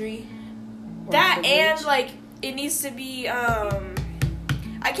luxury. That, and like it needs to be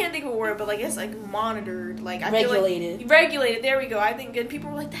I can't think of a word, but like it's like monitored, like I regulated. feel like regulated. There we go. I think good people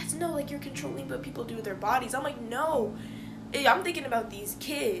were like, that's no, like you're controlling what people do with their bodies. I'm like, no. I'm thinking about these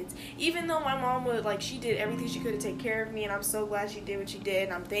kids. Even though my mom would, like, she did everything she could to take care of me, and I'm so glad she did what she did,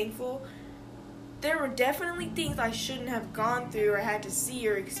 and I'm thankful. There were definitely things I shouldn't have gone through or had to see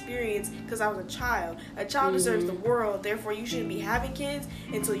or experience because I was a child. A child deserves the world. Therefore, you shouldn't be having kids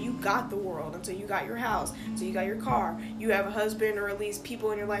until you got the world, until you got your house, until you got your car. You have a husband or at least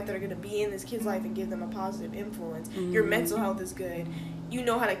people in your life that are going to be in this kid's life and give them a positive influence. Your mental health is good. You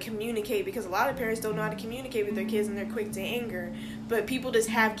know how to communicate, because a lot of parents don't know how to communicate with their kids and they're quick to anger. But people just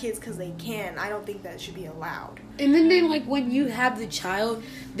have kids because they can. I don't think that should be allowed. And then they, like, when you have the child,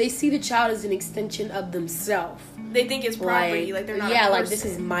 they see the child as an extension of themselves. They think it's property, like they're not a person. like, this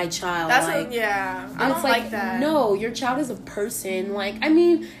is my child. That's like, I don't like that. No, your child is a person. Like, I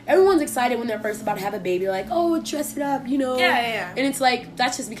mean, everyone's excited when they're first about to have a baby. Like, oh, dress it up, you know. Yeah. And it's like,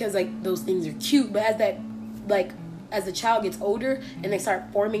 that's just because, like, those things are cute. But as the child gets older and they start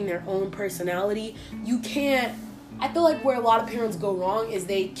forming their own personality, you can't... I feel like where a lot of parents go wrong is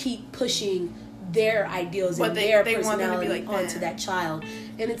they keep pushing their ideals and their personality onto that child.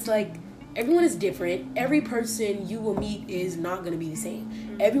 And it's like, everyone is different. Every person you will meet is not going to be the same.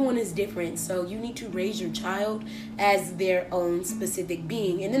 Mm-hmm. Everyone is different. So you need to raise your child as their own specific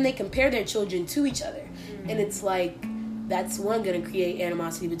being. And then they compare their children to each other. Mm-hmm. And it's like, that's one, going to create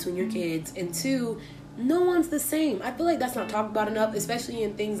animosity between your kids. And two, no one's the same. I feel like that's not talked about enough, especially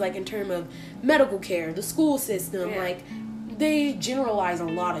in things like in terms of medical care, the school system. Yeah. Like, they generalize a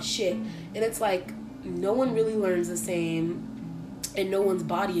lot of shit. And it's like, no one really learns the same, and no one's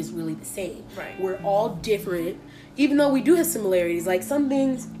body is really the same. Right. We're all different, even though we do have similarities. Like, some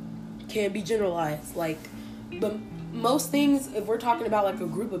things can be generalized. Like, but most things, if we're talking about, like, a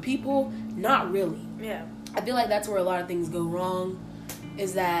group of people, not really. Yeah. I feel like that's where a lot of things go wrong,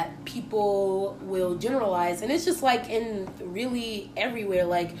 is that people will generalize. And it's just like in really everywhere.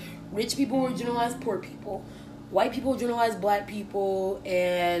 Like, rich people will generalize poor people. White people will generalize black people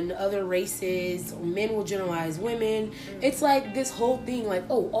and other races. Men will generalize women. It's like this whole thing, like,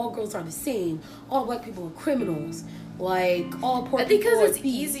 oh, all girls are the same. All black people are criminals. Like, all poor people are because it's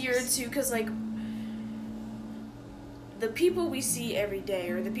easier to, because, like, the people we see every day,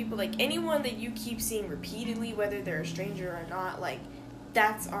 or the people, like, anyone that you keep seeing repeatedly, whether they're a stranger or not, like,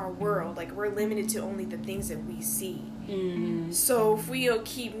 that's our world. Like, we're limited to only the things that we see. Mm-hmm. So if we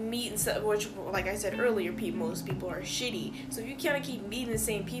keep meeting, which, like I said earlier, most people are shitty. So if you kind of keep meeting the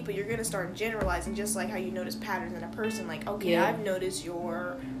same people, you're gonna start generalizing, just like how you notice patterns in a person. Like, okay, yeah. I've noticed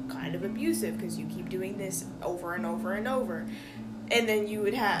you're kind of abusive because you keep doing this over and over and over, and then you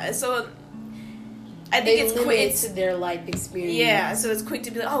would have so. I think it's quick to their life experience. Yeah, so it's quick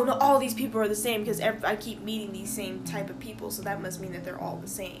to be like, oh no, all these people are the same because I keep meeting these same type of people, so that must mean that they're all the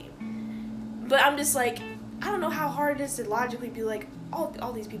same. But I'm just like, I don't know how hard it is to logically be like,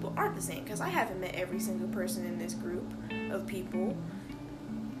 all these people aren't the same, because I haven't met every single person in this group of people.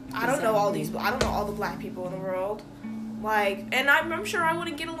 I don't know all these. I don't know all the black people in the world. Like, and I'm sure I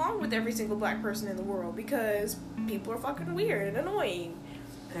wouldn't get along with every single black person in the world because people are fucking weird and annoying.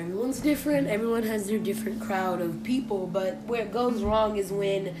 Everyone's different. Everyone has their different crowd of people. But where it goes wrong is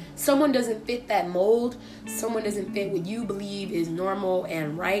when someone doesn't fit that mold, someone doesn't fit what you believe is normal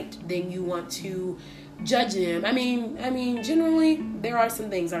and right, then you want to judge them. I mean, generally, there are some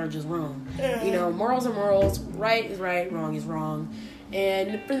things that are just wrong. You know, morals are morals. Right is right. Wrong is wrong.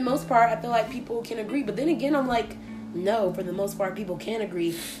 And for the most part, I feel like people can agree. But then again, I'm like, no, for the most part, people can't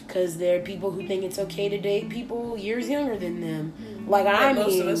agree because there are people who think it's okay to date people years younger than them. Like,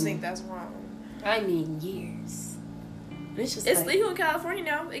 most of us think that's wrong. I mean, years. It's like, legal in California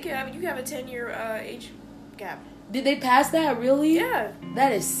now. You can have a 10-year age gap. Did they pass that, really? Yeah.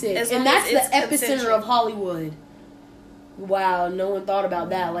 That is sick. And that's the epicenter of Hollywood. Wow, no one thought about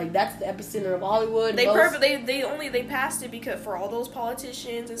that. Like, that's the epicenter of Hollywood. They passed it because for all those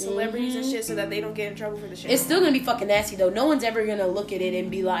politicians and celebrities and shit, so that they don't get in trouble for the shit. It's still gonna be fucking nasty though. No one's ever gonna look at it and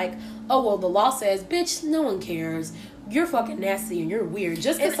be like, oh well, the law says, bitch, no one cares. You're fucking nasty and you're weird.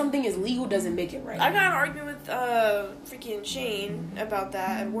 Just because something is legal doesn't make it right. I got an argument with freaking Shane about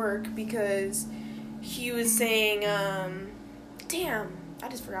that at work because he was saying, damn, I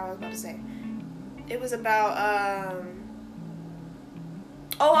just forgot what I was about to say. It was about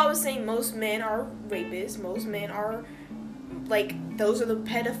I was saying most men are rapists. Most men are, like, those are the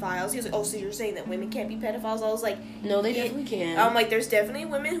pedophiles. He was like, oh, so you're saying that women can't be pedophiles? I was like, no, they definitely can. I'm like, there's definitely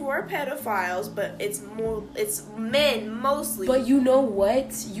women who are pedophiles, but it's men mostly. But you know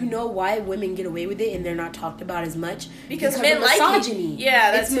what? You know why women get away with it and they're not talked about as much? Because men of like misogyny. it.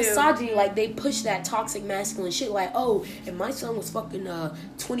 Yeah, that's it's misogyny. Like, they push that toxic masculine shit. Like, oh, if my son was fucking a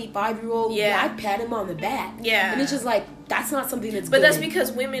 25-year-old, I'd pat him on the back. Yeah. And it's just like, that's not something that's But good. that's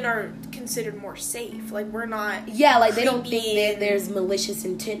because women are considered more safe. Like, we're not. Yeah, like, they don't think that there's malicious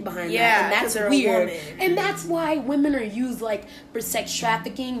intent behind that. And that's weird. And that's why women are used, like, for sex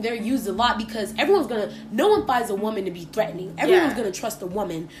trafficking. They're used a lot because no one finds a woman to be threatening. Everyone's gonna trust a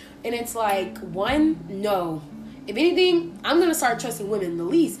woman. And it's like, no. If anything, I'm going to start trusting women the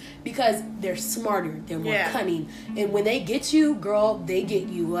least because they're smarter, they're more cunning. And when they get you, girl, they get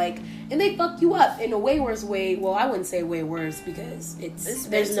you. Like, and they fuck you up in a way worse way. Well, I wouldn't say way worse because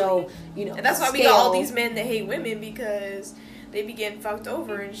there's no, and that's why we got all these men that hate women because they be getting fucked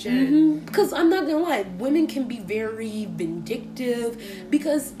over and shit. Because I'm not going to lie, women can be very vindictive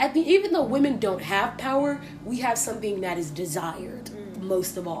because even though women don't have power, we have something that is desired.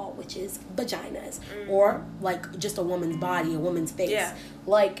 Most of all, which is vaginas or like just a woman's body, a woman's face.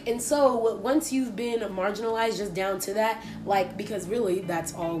 Like, and so once you've been marginalized just down to that, like, because really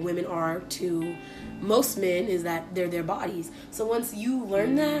that's all women are to most men, is that they're their bodies. So once you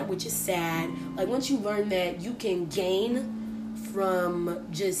learn that, which is sad, like once you learn that you can gain from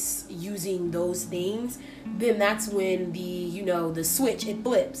just using those things, then that's when the switch, it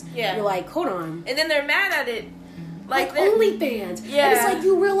flips. You're like, hold on. And then they're mad at it. Like OnlyFans. Yeah. And it's like,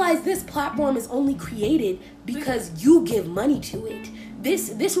 you realize this platform is only created because you give money to it.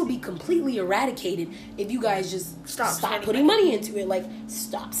 This will be completely eradicated if you guys just stop putting money into it. Like,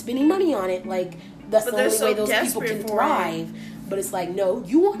 stop spending money on it. Like, that's the only way those people can thrive. But it's like, no,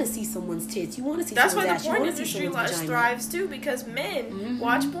 you want to see someone's tits. You want to see someone's ass. That's why the porn industry thrives too, because men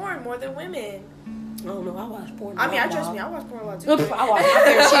watch porn more than women. I don't know. I watch porn. I watch porn a lot too. I watch my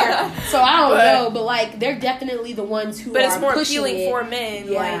fair share. So I don't know, but like, they're definitely the ones who. But it's more pushing appealing for men.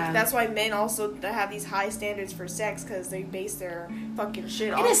 Yeah. Like, that's why men also have these high standards for sex because they base their fucking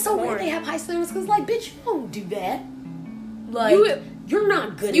shit on. And it's so weird they have high standards because, like, bitch, you don't do that. Like, you're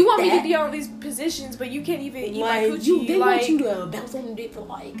not good. You want me to be on these positions, but you can't even eat my coochie. They want you to bounce on the dick for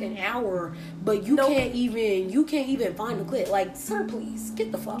like an hour, but you can't even find the clit. Like, sir, please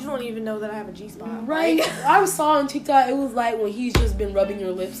get the fuck. You don't even know that I have a G-spot, right? I saw on TikTok, it was like when he's just been rubbing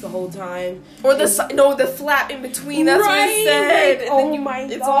your lips the whole time, or the flap in between. That's what it said. Like, oh my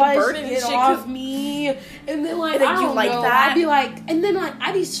gosh, it's all burning and shit off me. And then like, I don't know. That. I'd be like, and then like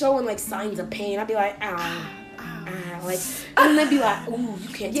I'd be showing like signs of pain. I'd be like, ow. Like, and then they'd be like, ooh, you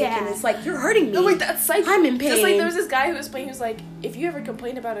can't take it. It's like, you're hurting me. No, like, that's like, I'm in pain. Just like, there was this guy who was playing, he was like, if you ever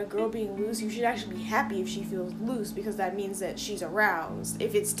complain about a girl being loose, you should actually be happy if she feels loose, because that means that she's aroused.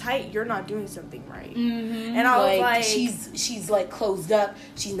 If it's tight, you're not doing something right. Mm-hmm. And I was like, she's like closed up.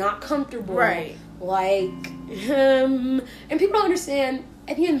 She's not comfortable. Right. Like, and people don't understand,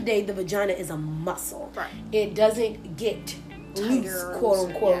 at the end of the day, the vagina is a muscle. Right. It doesn't get loose, quote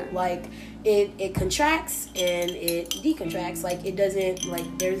unquote. Yeah. Like, it contracts and it decontracts. Like, it doesn't,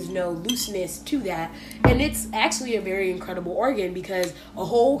 like, there's no looseness to that. And it's actually a very incredible organ because a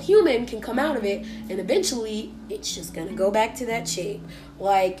whole human can come out of it, and eventually it's just gonna go back to that shape.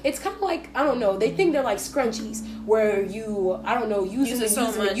 Like, it's kind of like, I don't know, they think they're like scrunchies where you, I don't know, use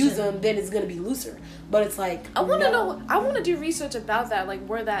them, then it's gonna be looser. But it's like, I want to know, I want to do research about that, like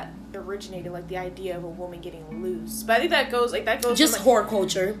where that originated, like the idea of a woman getting loose. But I think that goes just from, horror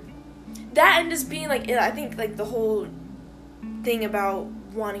culture. That and just being like, I think like the whole thing about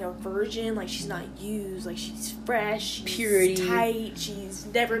wanting a virgin, like she's not used, like she's fresh, she's purity, tight, she's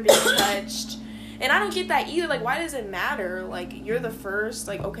never been touched. And I don't get that either. Like, why does it matter? Like, you're the first.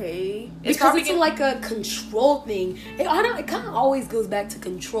 Like, okay, because it's like a control thing. It kind of always goes back to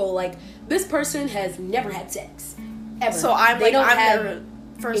control. Like, this person has never had sex ever. So I'm their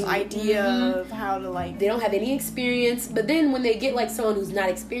first idea of how to, like, they don't have any experience. But then when they get like someone who's not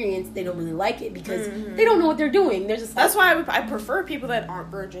experienced, they don't really like it because they don't know what they're doing. They're just like, that's why I prefer people that aren't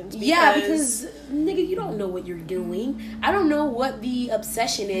virgins. Because nigga, you don't know what you're doing. I don't know what the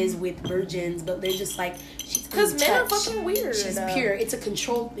obsession is with virgins, but they're just like, she's because men are fucking weird. She's pure. It's a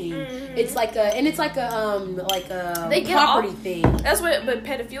control thing. It's like a property thing. That's what, but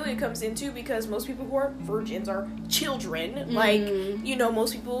pedophilia comes into because most people who are virgins are children. Like, you know,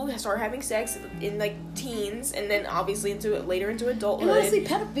 most people start having sex in like teens, and then obviously later into adulthood. And honestly,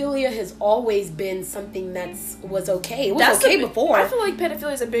 pedophilia has always been something was okay. It was okay before. I feel like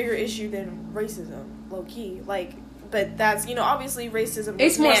pedophilia is a bigger issue than racism, low key. Like, But that's, obviously racism.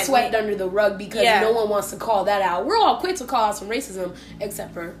 It's more swept under the rug because no one wants to call that out. We're all quick to call out some racism,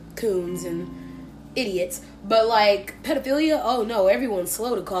 except for coons and idiots. But, like, pedophilia, oh no, everyone's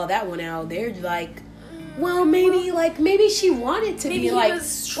slow to call that one out. They're like, well, maybe she wanted to be like,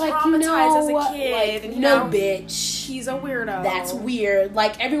 was traumatized as a kid. Like, no, bitch. He's a weirdo. That's weird.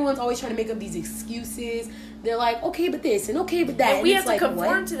 Like, everyone's always trying to make up these excuses. They're like, okay, but this, and okay, but that. And we have to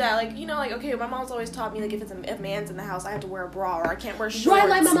conform what? to that. Like, okay, my mom's always taught me, like, if a man's in the house, I have to wear a bra, or I can't wear shorts. Right,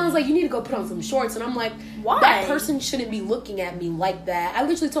 like, my mom's like, you need to go put on some shorts. And I'm like, why? That person shouldn't be looking at me like that. I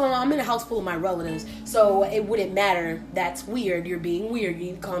literally told my mom, I'm in a house full of my relatives, so it wouldn't matter. That's weird. You're being weird.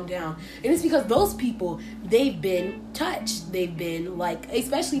 You need to calm down. And it's because those people, they've been touched. They've been, like,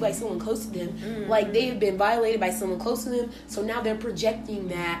 especially by someone close to them. Mm-hmm. Like, they've been violated by someone close to them, so now they're projecting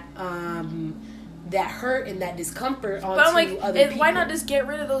that, that hurt and that discomfort onto other people. Why not just get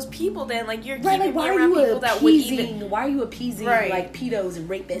rid of those people then? Like, you're right, keeping like, me around people that would even... Why are you appeasing, like, pedos and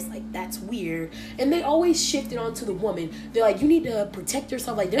rapists? Like, that's weird. And they always shift it onto the woman. They're like, you need to protect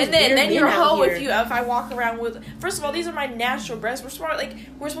yourself. Like, there's weird men you're a out hoe here. if I walk around with... First of all, these are my natural breasts.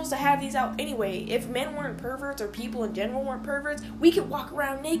 We're supposed to have these out anyway. If men weren't perverts or people in general weren't perverts, we could walk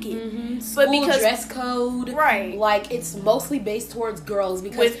around naked. Mm-hmm. But School dress code. Right. Like, it's mostly based towards girls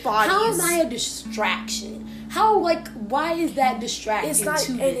because... With bodies. How am I a distraction? How, like, why is that distracting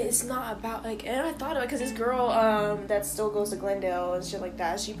it's not about, like, and I thought of it because this girl that still goes to Glendale and shit like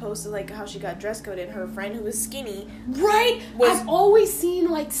that, she posted, like, how she got dress coded, and her friend who was skinny. Right? I've always seen,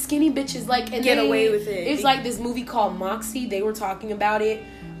 like, skinny bitches, like, and get away with it. It's like this movie called Moxie. They were talking about it.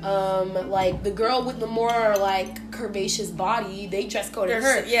 Like, the girl with the more, like, curvaceous body, they dress coded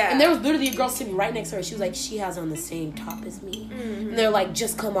her. Yeah. And there was literally a girl sitting right next to her. She was like, she has on the same top as me. Mm-hmm. And they're like,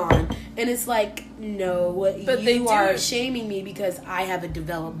 just come on. And it's like, no, but you are shaming me because I have a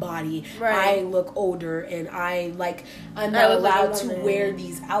developed body. Right. I look older, and I'm not allowed to wear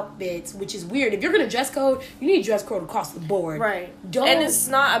these outfits, which is weird. If you're going to dress code, you need to dress code across the board. Right. And it's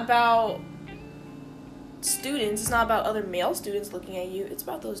not about... students, it's not about other male students looking at you, it's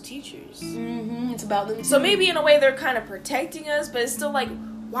about those teachers. Mm-hmm. It's about them too. So maybe in a way they're kind of protecting us, but it's still like,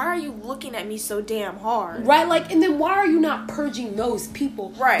 why are you looking at me so damn hard? Right, like, and then why are you not purging those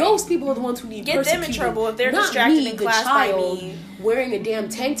people? Right. Those people are the ones who need get them in trouble if they're distracted in class by me. Wearing a damn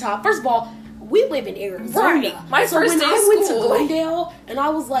tank top. First of all, we live in Arizona. Right. My first day of I went school to Glendale and I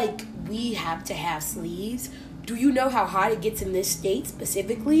was like, we have to have sleeves. Do you know how hot it gets in this state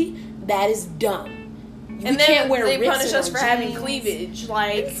specifically? That is dumb. And then they punish us for having cleavage.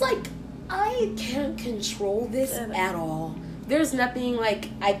 Like, it's like, I can't control this at all. There's nothing, like,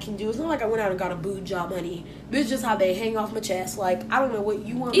 I can do. It's not like I went out and got a boob job, honey. This is just how they hang off my chest. Like, I don't know what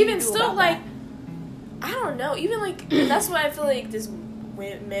you want me to do still, about like, that. I don't know. Even, like, that's why I feel like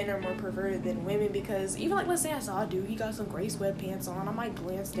men are more perverted than women, because even, like, let's say I saw a dude, he got some gray sweatpants on. I might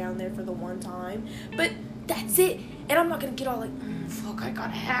glance down there for the one time. But that's it. And I'm not going to get all, like, fuck, I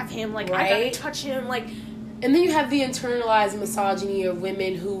gotta have him. Like, I gotta touch him. Like... And then you have the internalized misogyny of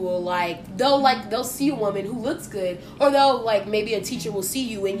women who will, they'll see a woman who looks good, or they'll, like, maybe a teacher will see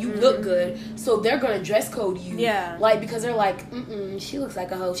you and you look good, so they're gonna dress code you. Yeah. Like, because they're like, she looks like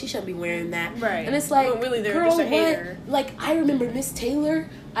a hoe, she shouldn't be wearing that. Right. And it's like, well, really, they're girl, just a hater. Like, I remember Miss Taylor,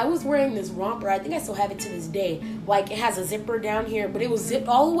 I was wearing this romper, I think I still have it to this day. Like, it has a zipper down here, but it was zipped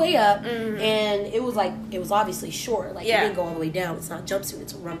all the way up, and it was, like, it was obviously short. Like, it didn't go all the way down. It's not a jumpsuit,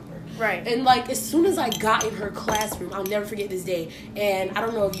 it's a romper. Right. And, like, as soon as I got in her classroom, I'll never forget this day. And I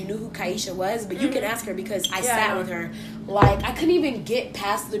don't know if you knew who Kaisha was, but you can ask her because I sat with her. Like, I couldn't even get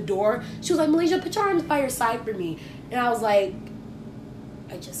past the door. She was like, Malaysia, put your arms by your side for me. And I was like,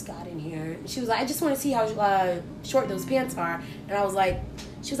 I just got in here. And she was like, I just want to see how short those pants are. And I was like,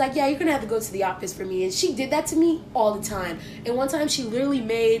 she was like, yeah, you're going to have to go to the office for me. And she did that to me all the time. And one time she literally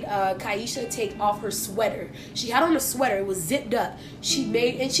made Kaisha take off her sweater. She had on a sweater. It was zipped up.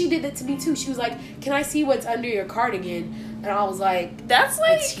 And she did that to me too. She was like, can I see what's under your cardigan? And I was like, that's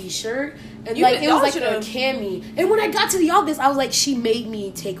like a t-shirt. And like, it was like a cami. And when I got to the office, I was like, she made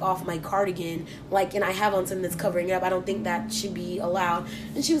me take off my cardigan. Like, and I have on something that's covering it up. I don't think that should be allowed.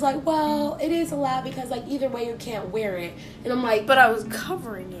 And she was like, well, it is allowed because, like, either way you can't wear it. And I'm like, but I was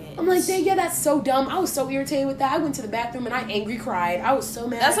covering it. I'm like, yeah, that's so dumb. I was so irritated with that. I went to the bathroom and I angry cried. I was so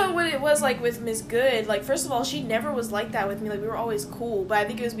mad. That's what it was like with Miss Good. Like, first of all, she never was like that with me. Like, we were always cool. But I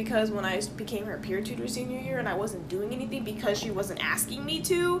think it was because when I became her peer tutor senior year and I wasn't doing anything because she wasn't asking me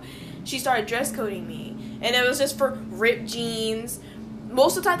to, she started dress coding me. And it was just for ripped jeans.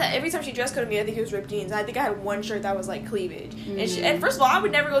 Most of the time, every time she dress coded me, I think it was ripped jeans. I think I had one shirt that was like cleavage. And first of all, I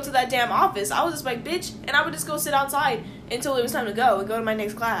would never go to that damn office. I was just like, bitch, and I would just go sit outside until it was time to go and go to my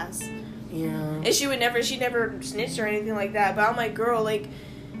next class. Yeah. And she never snitched or anything like that. But I'm like, girl, like,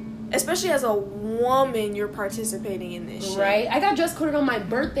 especially as a woman, you're participating in this shit. Right? I got dress coded on my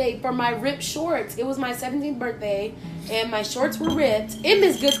birthday for my ripped shorts. It was my 17th birthday, and my shorts were ripped in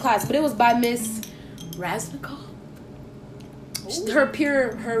Miss Good's class, but it was by Miss Raznikov.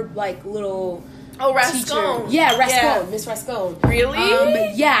 Her like little Rascone. teacher. Yeah, Rascone. Miss Rascone.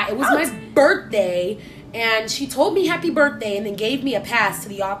 Really? Yeah, it was my birthday, and she told me happy birthday and then gave me a pass to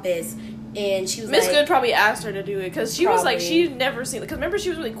the office. And she was Miss like, Good probably asked her to do it because she was like, Probably. she'd never seen, because remember she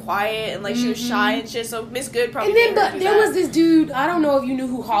was really quiet and like she was shy and shit, so Miss Good probably and then made her but do there that. was this dude, I don't know if you knew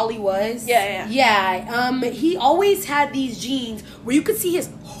who Holly was. Yeah. He always had these jeans where you could see his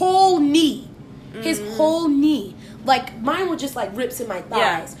whole knee. His whole knee. Like mine were just like rips in my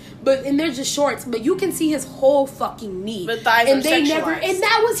thighs. And they're just shorts, but you can see his whole fucking knee. But thighs and are they sexualized. never and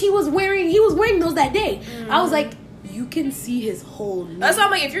that was he was wearing those that day. I was like, you can see his whole knee. That's why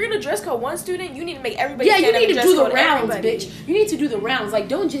I'm like, if you're gonna dress code one student, you need to make everybody. Yeah, you stand up need and to dress do the code rounds, everybody. bitch. You need to do the rounds. Like,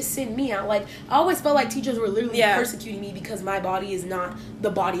 don't just send me out. Like, I always felt like teachers were literally persecuting me because my body is not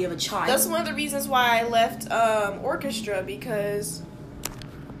the body of a child. That's one of the reasons why I left orchestra, because.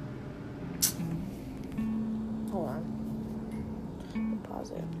 Hold on.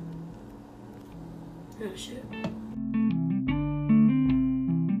 Pause it. Oh, shit.